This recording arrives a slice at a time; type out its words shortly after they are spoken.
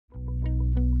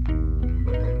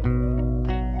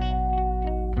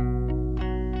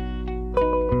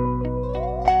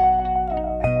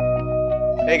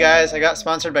Hey guys, I got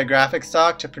sponsored by Graphic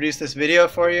Stock to produce this video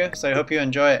for you, so I hope you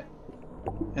enjoy it.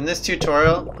 In this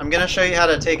tutorial, I'm going to show you how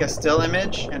to take a still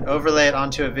image and overlay it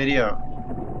onto a video.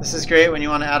 This is great when you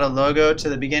want to add a logo to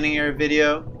the beginning of your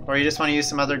video, or you just want to use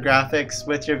some other graphics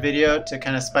with your video to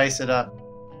kind of spice it up.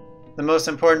 The most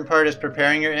important part is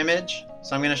preparing your image,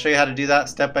 so I'm going to show you how to do that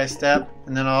step by step,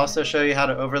 and then I'll also show you how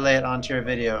to overlay it onto your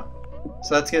video.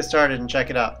 So let's get started and check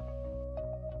it out.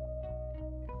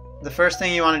 The first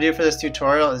thing you want to do for this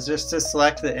tutorial is just to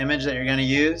select the image that you're going to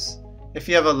use. If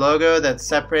you have a logo that's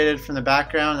separated from the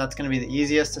background, that's going to be the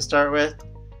easiest to start with.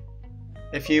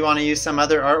 If you want to use some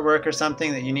other artwork or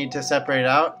something that you need to separate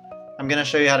out, I'm going to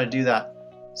show you how to do that.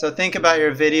 So think about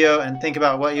your video and think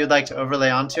about what you'd like to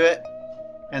overlay onto it,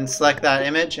 and select that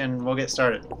image and we'll get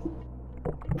started.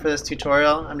 For this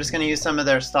tutorial, I'm just going to use some of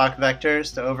their stock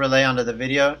vectors to overlay onto the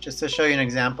video just to show you an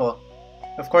example.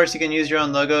 Of course, you can use your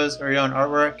own logos or your own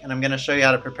artwork, and I'm going to show you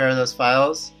how to prepare those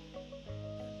files.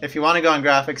 If you want to go on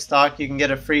Graphic Stock, you can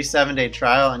get a free 7-day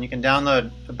trial, and you can download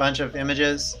a bunch of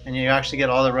images, and you actually get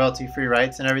all the royalty-free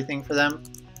rights and everything for them.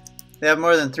 They have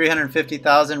more than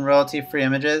 350,000 royalty-free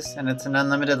images, and it's an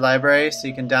unlimited library, so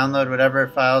you can download whatever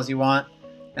files you want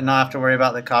and not have to worry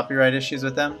about the copyright issues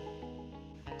with them.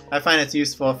 I find it's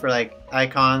useful for like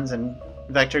icons and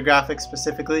vector graphics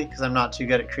specifically, because I'm not too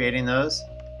good at creating those.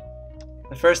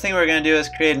 The first thing we're going to do is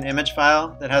create an image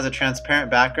file that has a transparent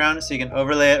background so you can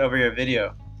overlay it over your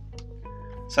video.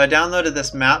 So I downloaded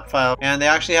this map file, and they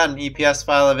actually had an EPS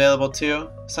file available too.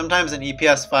 Sometimes an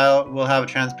EPS file will have a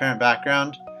transparent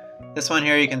background. This one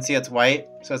here, you can see it's white,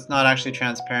 so it's not actually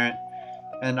transparent.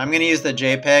 And I'm going to use the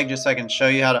JPEG just so I can show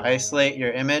you how to isolate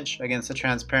your image against a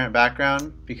transparent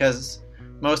background, because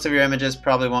most of your images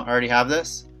probably won't already have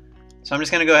this. So I'm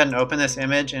just going to go ahead and open this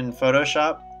image in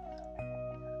Photoshop.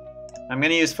 I'm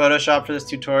going to use Photoshop for this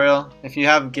tutorial. If you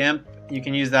have GIMP, you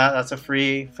can use that. That's a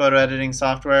free photo editing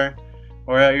software.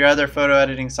 Or your other photo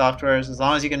editing softwares. As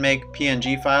long as you can make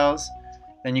PNG files,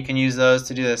 then you can use those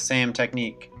to do the same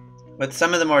technique. With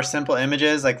some of the more simple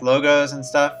images like logos and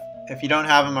stuff, if you don't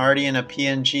have them already in a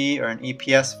PNG or an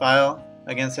EPS file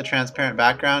against a transparent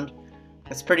background,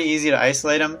 it's pretty easy to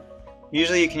isolate them.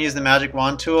 Usually you can use the magic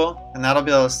wand tool, and that'll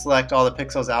be able to select all the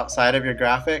pixels outside of your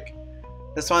graphic.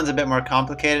 This one's a bit more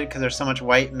complicated because there's so much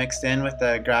white mixed in with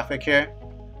the graphic here.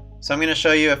 So I'm going to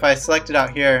show you, if I select it out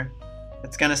here,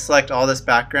 it's going to select all this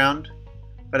background,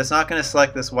 but it's not going to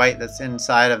select this white that's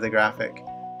inside of the graphic.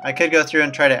 I could go through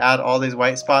and try to add all these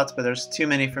white spots, but there's too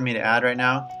many for me to add right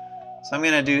now. So I'm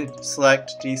going to do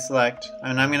select, deselect,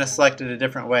 and I'm going to select it a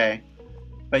different way.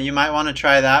 But you might want to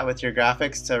try that with your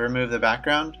graphics to remove the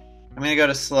background. I'm going to go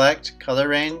to select, color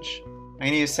range. I'm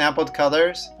going to use sampled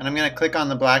colors, and I'm going to click on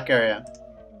the black area.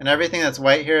 And everything that's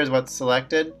white here is what's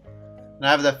selected. And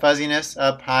I have the fuzziness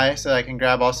up high so that I can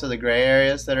grab also the gray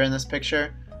areas that are in this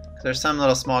picture. There's some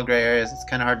little small gray areas, it's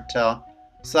kind of hard to tell.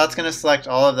 So that's going to select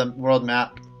all of the world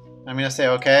map. I'm going to say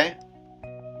OK.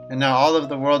 And now all of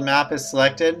the world map is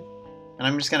selected. And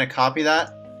I'm just going to copy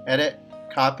that, edit,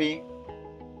 copy,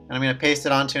 and I'm going to paste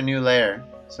it onto a new layer.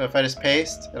 So if I just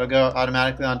paste, it'll go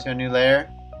automatically onto a new layer.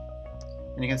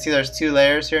 And you can see there's two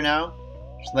layers here now.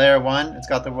 There's layer 1, it's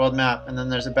got the world map, and then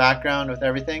there's a background with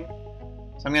everything.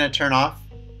 So I'm going to turn off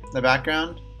the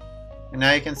background, and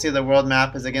now you can see the world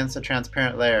map is against a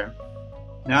transparent layer.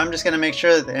 Now I'm just going to make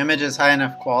sure that the image is high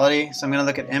enough quality, so I'm going to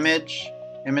look at image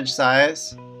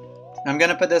size. I'm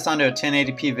going to put this onto a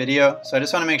 1080p video, so I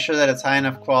just want to make sure that it's high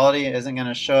enough quality, it isn't going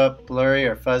to show up blurry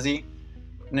or fuzzy.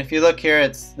 And if you look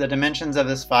here, the dimensions of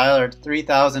this file are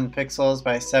 3000 pixels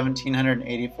by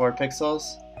 1784 pixels.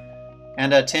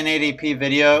 And a 1080p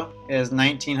video is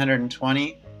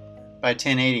 1920 by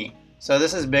 1080. So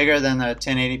this is bigger than the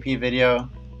 1080p video,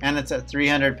 and it's at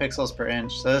 300 pixels per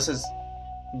inch. So this is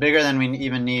bigger than we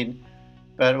even need,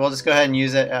 but we'll just go ahead and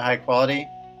use it at high quality.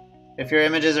 If your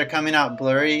images are coming out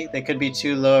blurry, they could be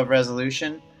too low of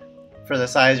resolution for the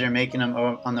size you're making them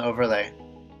on the overlay.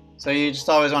 So you just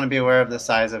always want to be aware of the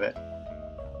size of it.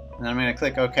 And I'm going to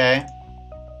click OK.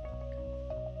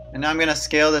 And now I'm going to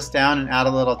scale this down and add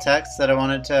a little text that I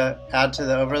wanted to add to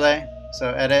the overlay.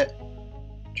 So edit,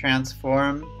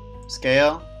 transform,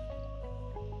 scale.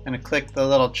 I'm going to click the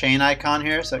little chain icon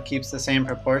here so it keeps the same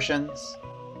proportions.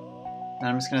 And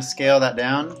I'm just going to scale that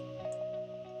down.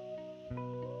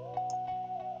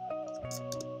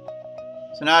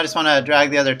 So now I just want to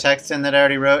drag the other text in that I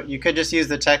already wrote. You could just use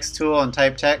the text tool and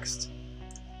type text,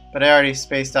 but I already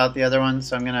spaced out the other one,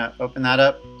 so I'm going to open that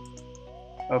up.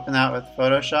 Open that with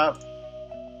Photoshop.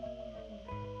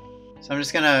 So I'm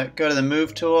just going to go to the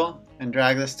Move tool and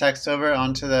drag this text over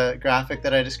onto the graphic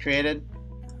that I just created.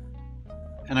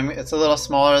 and it's a little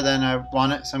smaller than I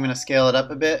want it, so I'm going to scale it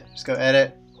up a bit. Just go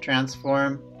Edit,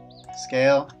 Transform,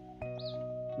 Scale.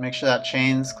 Make sure that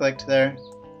chain's clicked there.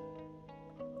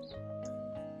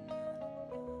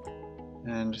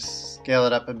 And just scale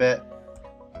it up a bit.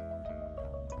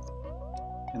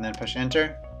 And then push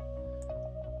Enter.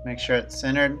 Make sure it's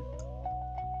centered.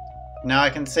 Now I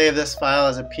can save this file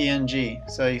as a PNG.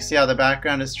 So you see how the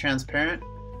background is transparent?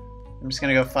 I'm just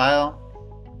going to go File,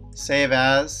 Save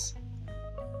As,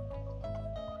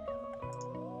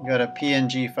 go to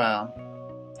PNG file.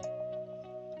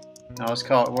 I'll just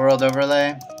call it World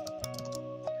Overlay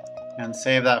and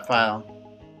save that file.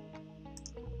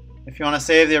 If you want to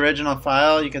save the original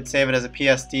file, you could save it as a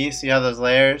PSD so you have those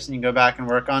layers and you can go back and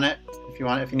work on it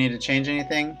if you need to change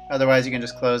anything. Otherwise you can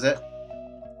just close it.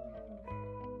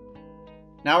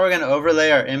 Now we're going to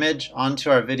overlay our image onto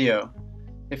our video.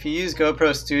 If you use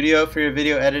GoPro Studio for your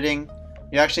video editing,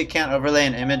 you actually can't overlay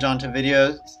an image onto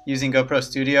videos using GoPro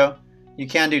Studio. You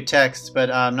can do text, but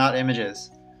not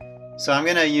images. So I'm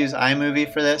going to use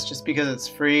iMovie for this just because it's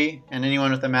free and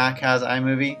anyone with a Mac has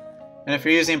iMovie. And if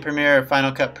you're using Premiere or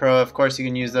Final Cut Pro, of course you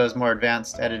can use those more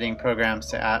advanced editing programs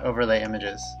to overlay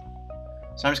images.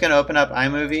 So I'm just going to open up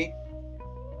iMovie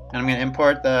and I'm going to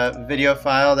import the video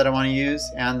file that I want to use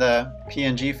and the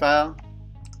PNG file.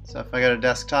 So if I go to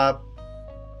Desktop,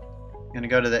 I'm going to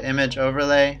go to the Image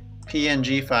Overlay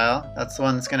PNG file. That's the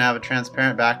one that's going to have a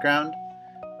transparent background.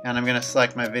 And I'm going to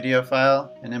select my video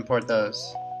file and import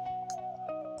those.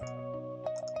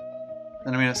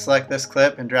 Then I'm going to select this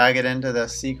clip and drag it into the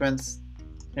sequence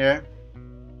here.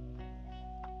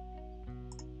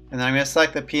 And then I'm going to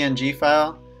select the PNG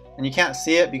file. And you can't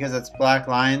see it because it's black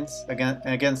lines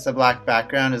against the black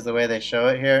background is the way they show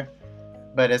it here.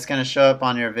 But it's going to show up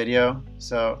on your video.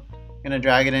 So I'm going to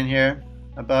drag it in here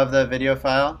above the video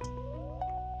file.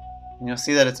 And you'll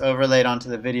see that it's overlaid onto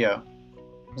the video.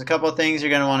 There's a couple of things you're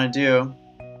going to want to do,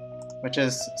 which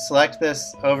is select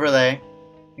this overlay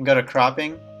and go to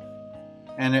cropping.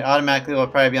 And it automatically will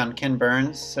probably be on Ken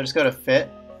Burns. So just go to Fit,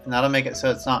 and that'll make it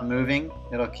so it's not moving.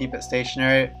 It'll keep it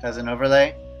stationary as an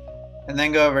overlay. And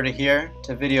then go over to here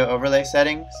to Video Overlay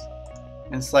Settings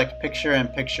and select Picture in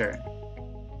Picture.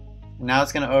 And now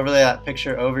it's going to overlay that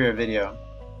picture over your video.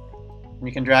 And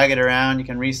you can drag it around, you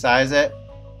can resize it.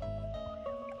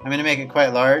 I'm going to make it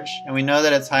quite large, and we know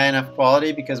that it's high enough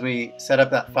quality because we set up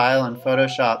that file in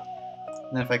Photoshop.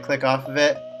 And then if I click off of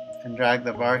it and drag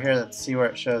the bar here, let's see where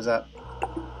it shows up.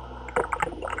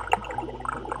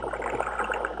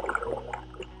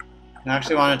 I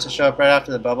actually want it to show up right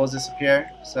after the bubbles disappear,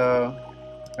 so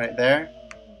right there.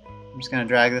 I'm just going to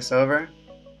drag this over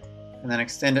and then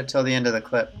extend it till the end of the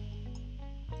clip.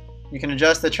 You can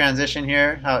adjust the transition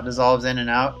here, how it dissolves in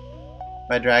and out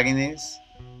by dragging these.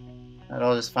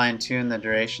 That'll just fine-tune the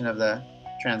duration of the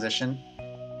transition.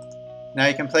 Now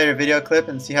you can play your video clip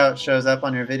and see how it shows up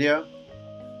on your video.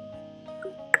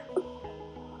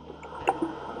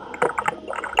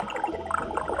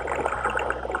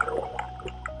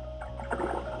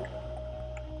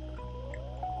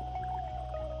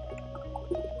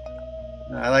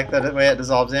 I like the way it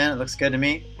dissolves in, it looks good to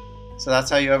me. So that's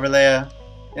how you overlay an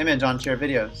image onto your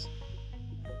videos.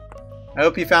 I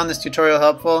hope you found this tutorial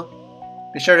helpful.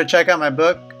 Be sure to check out my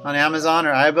book on Amazon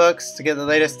or iBooks to get the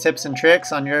latest tips and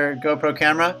tricks on your GoPro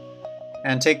camera.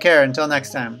 And take care until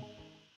next time.